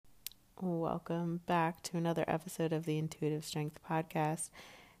Welcome back to another episode of the Intuitive Strength Podcast.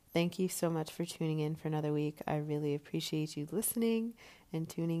 Thank you so much for tuning in for another week. I really appreciate you listening and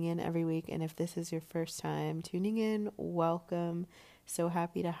tuning in every week. And if this is your first time tuning in, welcome. So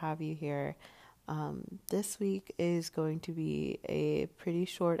happy to have you here. This week is going to be a pretty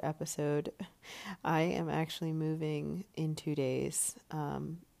short episode. I am actually moving in 2 days.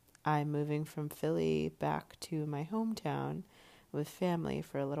 I'm moving from Philly back to my hometown with family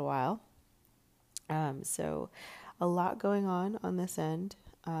for a little while. So a lot going on this end,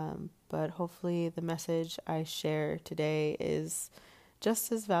 but hopefully the message I share today is just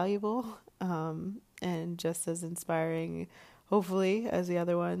as valuable and just as inspiring, hopefully, as the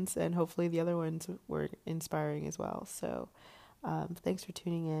other ones, and hopefully the other ones were inspiring as well. So thanks for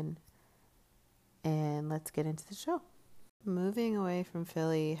tuning in, and let's get into the show. Moving away from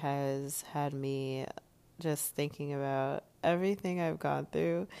Philly has had me just thinking about everything I've gone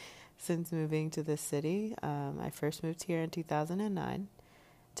through since moving to this city. I first moved here in 2009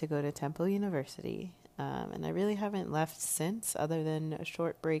 to go to Temple University, and I really haven't left since, other than a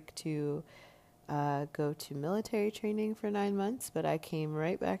short break to go to military training for 9 months, but I came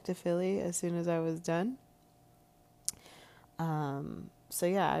right back to Philly as soon as I was done. So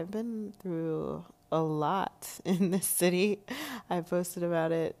yeah, I've been through a lot in this city. I posted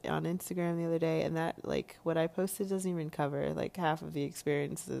about it on Instagram the other day, and that, like, what I posted doesn't even cover like half of the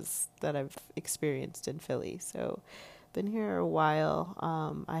experiences that I've experienced in Philly. So been here a while.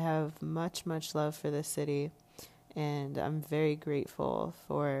 I have much love for this city, and I'm very grateful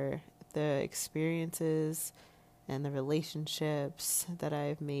for the experiences and the relationships that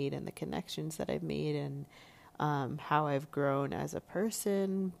I've made and the connections that I've made, and how I've grown as a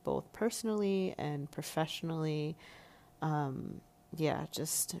person, both personally and professionally.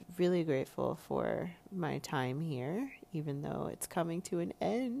 Just really grateful for my time here, even though it's coming to an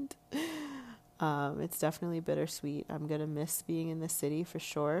end. It's definitely bittersweet. I'm going to miss being in the city for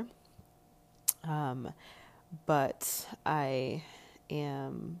sure. But I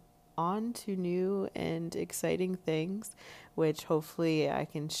am on to new and exciting things, which hopefully I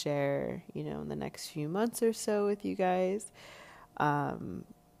can share, in the next few months or so with you guys. I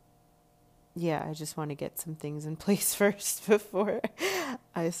just want to get some things in place first before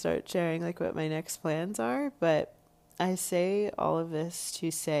I start sharing like what my next plans are. But I say all of this to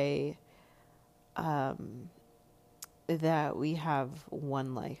say that we have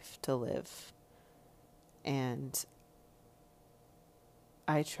one life to live, and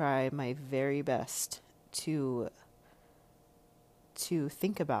I try my very best to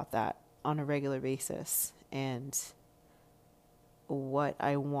think about that on a regular basis and what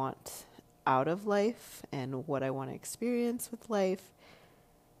I want out of life and what I want to experience with life.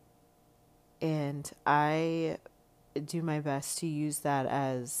 And I do my best to use that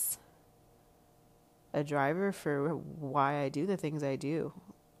as a driver for why I do the things I do.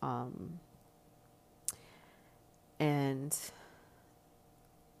 And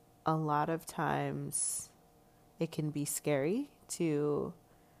a lot of times it can be scary to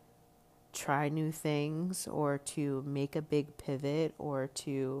try new things or to make a big pivot or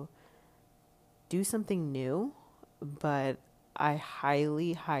to do something new, but I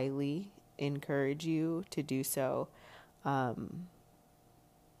highly encourage you to do so. And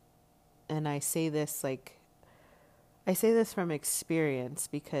I say this from experience,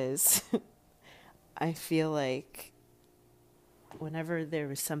 because I feel like whenever there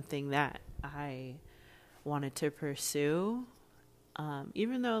was something that I wanted to pursue,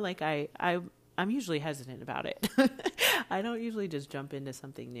 even though like I'm usually hesitant about it. I don't usually just jump into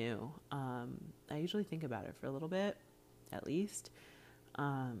something new. I usually think about it for a little bit, at least.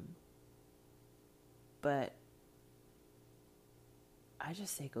 But I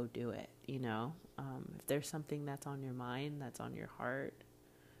just say go do it, if there's something that's on your mind, that's on your heart,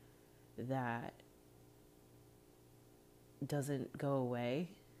 that doesn't go away,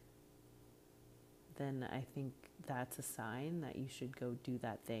 then I think that's a sign that you should go do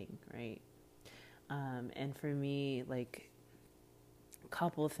that thing, right? And for me, like, a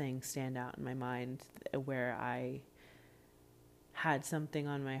couple of things stand out in my mind where I had something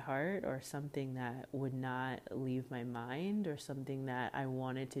on my heart, or something that would not leave my mind, or something that I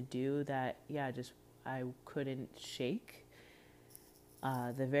wanted to do that, I couldn't shake.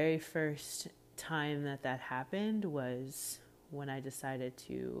 The very first time that happened was when I decided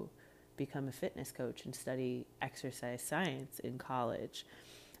to become a fitness coach and study exercise science in college.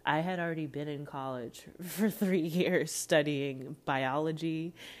 I had already been in college for 3 years studying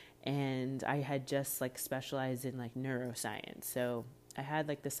biology, and I had just like specialized in like neuroscience. So I had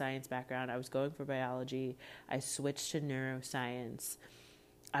like the science background. I was going for biology. I switched to neuroscience.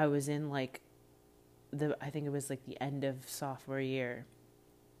 I was in like I think it was like the end of sophomore year.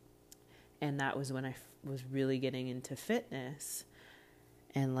 And that was when I was really getting into fitness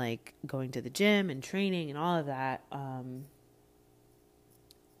and like going to the gym and training and all of that. And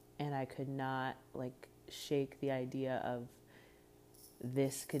I could not like shake the idea of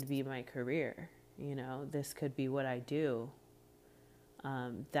this could be my career, this could be what I do.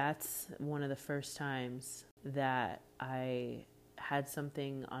 That's one of the first times that I had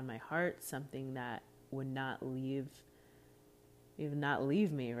something on my heart, something that would not leave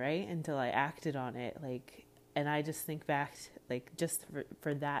me, right? Until I acted on it. Like, and I just think back, like, just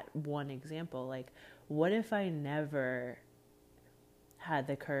for that one example, like, what if I never had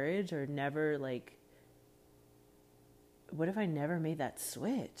the courage, or never, like, what if I never made that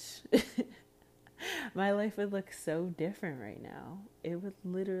switch? My life would look so different right now. It would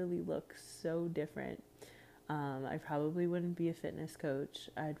literally look so different. I probably wouldn't be a fitness coach.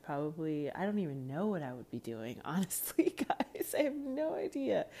 I don't even know what I would be doing, honestly, guys. I have no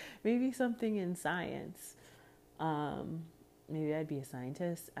idea. Maybe something in science. Maybe I'd be a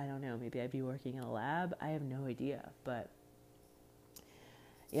scientist. I don't know. Maybe I'd be working in a lab. I have no idea. But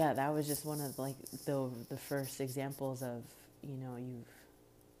yeah, that was just one of like the first examples of,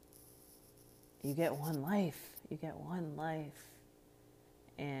 you get one life. You get one life.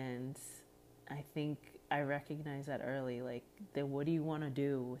 And I think I recognize that early. Like, then what do you want to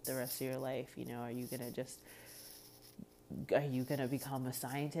do with the rest of your life? Are you going to become a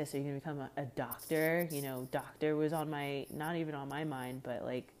scientist? Are you going to become a doctor? Doctor was not even on my mind, but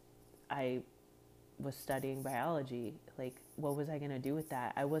like I was studying biology. Like, what was I going to do with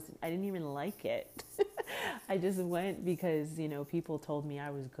that? I didn't even like it. I just went because, people told me I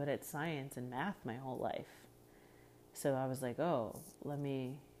was good at science and math my whole life. So I was like, oh, let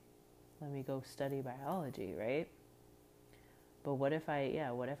me go study biology, right? But what if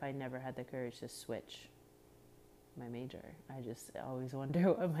I never had the courage to switch my major? I just always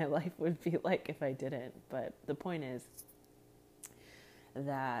wonder what my life would be like if I didn't. But the point is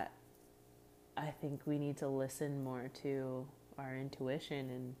that I think we need to listen more to our intuition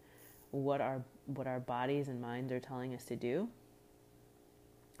and what our bodies and minds are telling us to do.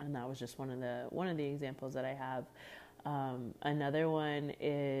 And that was just one of the examples that I have. Another one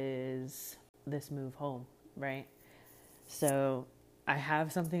is this move home, right? So I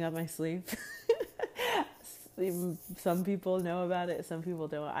have something up my sleeve. Some people know about it, some people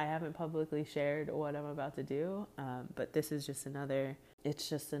don't. I haven't publicly shared what I'm about to do, but this is just another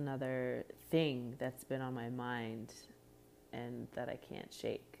thing that's been on my mind and that I can't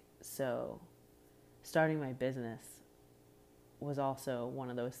shake. So starting my business was also one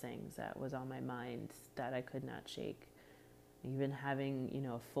of those things that was on my mind that I could not shake. Even having,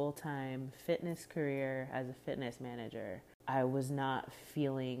 a full-time fitness career as a fitness manager, I was not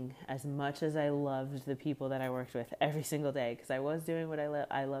feeling as much as I loved the people that I worked with every single day, because I was doing what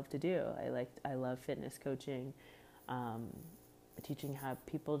I love to do. I love fitness coaching, teaching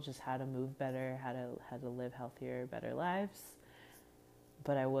people how to move better, how to live healthier, better lives.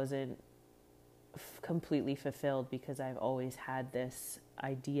 But I wasn't completely fulfilled because I've always had this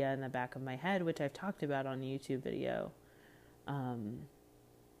idea in the back of my head, which I've talked about on a YouTube video,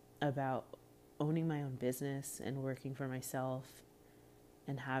 about owning my own business and working for myself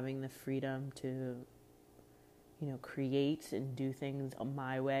and having the freedom to, create and do things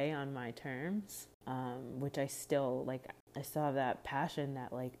my way on my terms, which I still have that passion,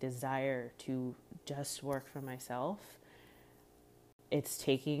 that desire to just work for myself. It's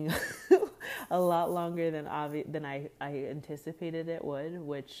taking a lot longer than I anticipated it would,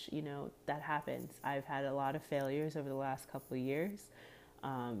 which, that happens. I've had a lot of failures over the last couple of years,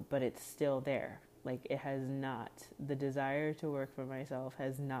 but it's still there. It has not, the desire to work for myself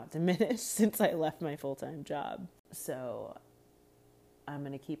has not diminished since I left my full-time job. So I'm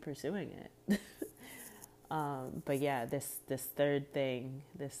going to keep pursuing it. But yeah, this third thing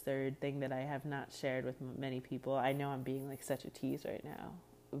that I have not shared with many people. I know I'm being such a tease right now,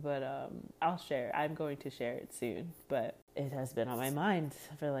 but I'll share. I'm going to share it soon, but it has been on my mind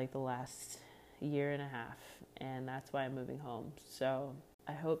for the last year and a half, and that's why I'm moving home. So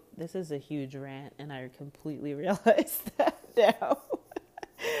I hope this is a huge rant, and I completely realize that now.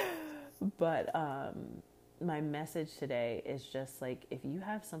 But my message today is just if you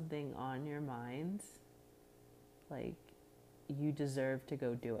have something on your mind, you deserve to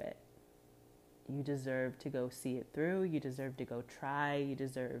go do it. You deserve to go see it through. You deserve to go try. You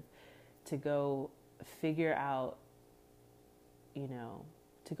deserve to go figure out,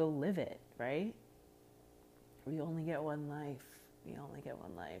 to go live it, right? We only get one life. We only get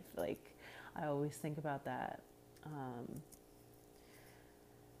one life. I always think about that.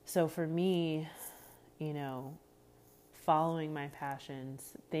 So for me, following my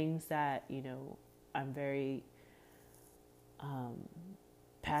passions, things that, I'm very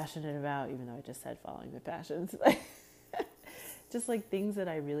passionate about, even though I just said following my passions, just like things that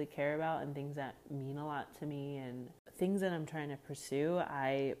I really care about and things that mean a lot to me and things that I'm trying to pursue,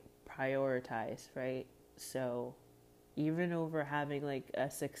 I prioritize, right? So even over having like a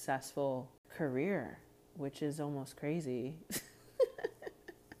successful career, which is almost crazy.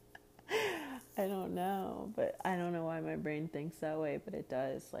 I don't know, but I don't know why my brain thinks that way, but it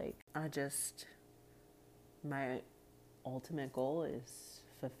does. Like, my ultimate goal is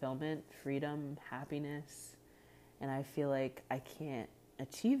fulfillment, freedom, happiness. And I feel like I can't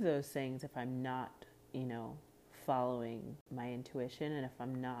achieve those things if I'm not, following my intuition and if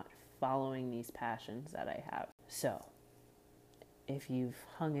I'm not following these passions that I have. So, if you've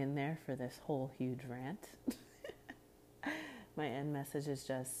hung in there for this whole huge rant, my end message is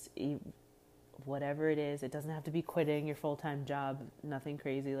just whatever it is. It doesn't have to be quitting your full-time job, nothing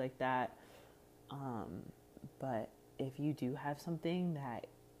crazy like that. But if you do have something that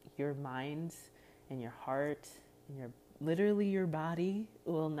your mind and your heart and literally your body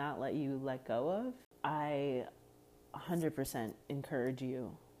will not let you let go of, I 100% encourage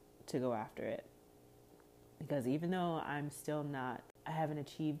you to go after it. Because even though I haven't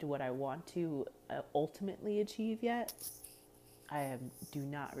achieved what I want to ultimately achieve yet, I do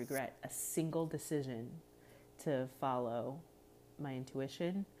not regret a single decision to follow my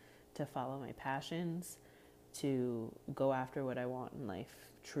intuition, to follow my passions, to go after what I want in life,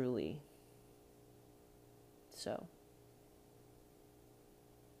 truly. So,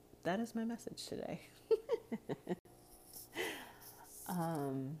 that is my message today.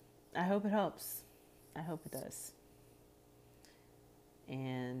 I hope it helps. I hope it does.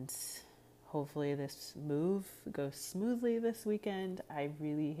 And hopefully this move goes smoothly this weekend. I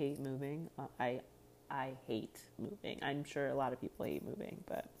really hate moving. I hate moving. I'm sure a lot of people hate moving,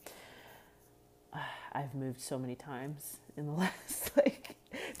 but I've moved so many times in the last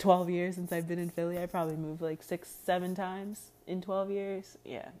 12 years since I've been in Philly. I probably moved 6-7 times in 12 years.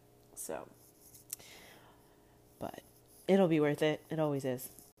 Yeah. So, but it'll be worth it. It always is.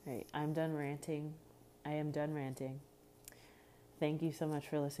 All right. I'm done ranting. I am done ranting. Thank you so much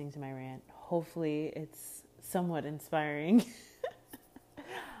for listening to my rant. Hopefully it's somewhat inspiring.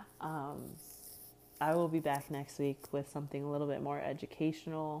 I will be back next week with something a little bit more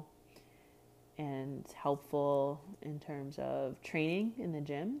educational and helpful in terms of training in the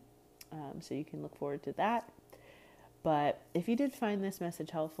gym. So you can look forward to that. But if you did find this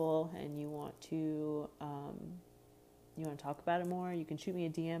message helpful and you want to talk about it more, you can shoot me a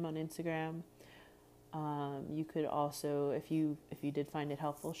DM on Instagram. You could also, if you did find it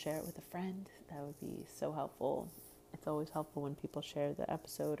helpful, share it with a friend. That would be so helpful. It's always helpful when people share the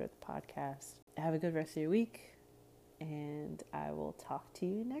episode or the podcast. Have a good rest of your week, and I will talk to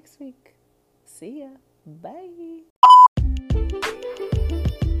you next week. See ya. Bye.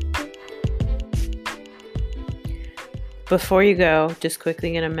 Before you go, just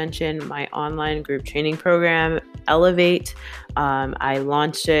quickly going to mention my online group training program, Elevate. I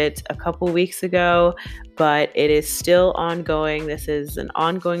launched it a couple weeks ago, but it is still ongoing. This is an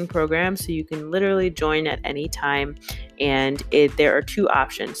ongoing program, so you can literally join at any time. And there are two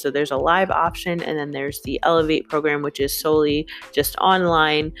options. So there's a live option, and then there's the Elevate program, which is solely just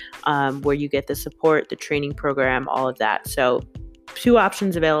online, where you get the support, the training program, all of that. So two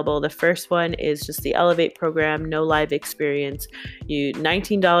options available. The first one is just the Elevate program, no live experience. You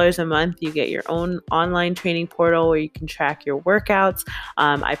 $19 a month. You get your own online training portal where you can track your workouts.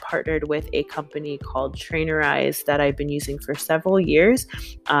 I partnered with a company called Trainerize that I've been using for several years.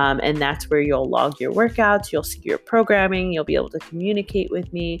 And that's where you'll log your workouts. You'll see your programming. You'll be able to communicate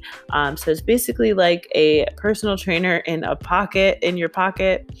with me. So it's basically like a personal trainer in your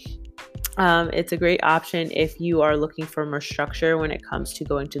pocket. It's a great option if you are looking for more structure when it comes to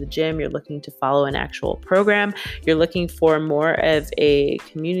going to the gym. You're looking to follow an actual program. You're looking for more of a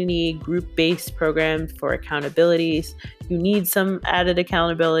community group-based program for accountabilities. You need some added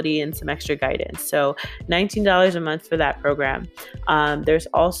accountability and some extra guidance. So $19 a month for that program. There's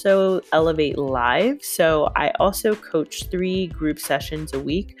also Elevate Live. So I also coach 3 group sessions a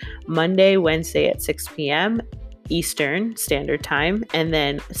week, Monday, Wednesday at 6 p.m. Eastern Standard Time, and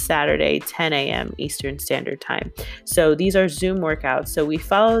then Saturday, 10 a.m. Eastern Standard Time. So these are Zoom workouts. So we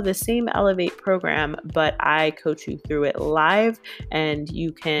follow the same Elevate program, but I coach you through it live, and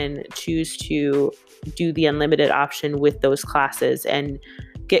you can choose to do the unlimited option with those classes and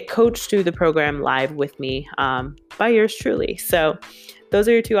get coached through the program live with me by yours truly. So those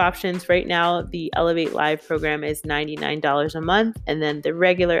are your two options. Right now, the Elevate Live program is $99 a month, and then the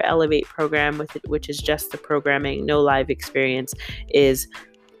regular Elevate program, which is just the programming, no live experience, is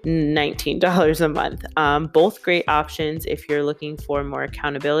 $19 a month. Both great options if you're looking for more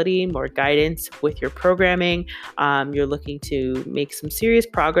accountability, more guidance with your programming. You're looking to make some serious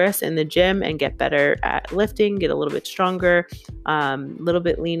progress in the gym and get better at lifting, get a little bit stronger, a little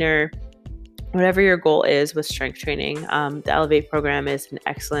bit leaner. Whatever your goal is with strength training, the Elevate program is an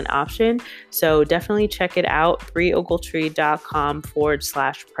excellent option. So definitely check it out,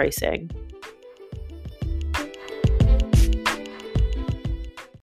 breeogletree.com/pricing.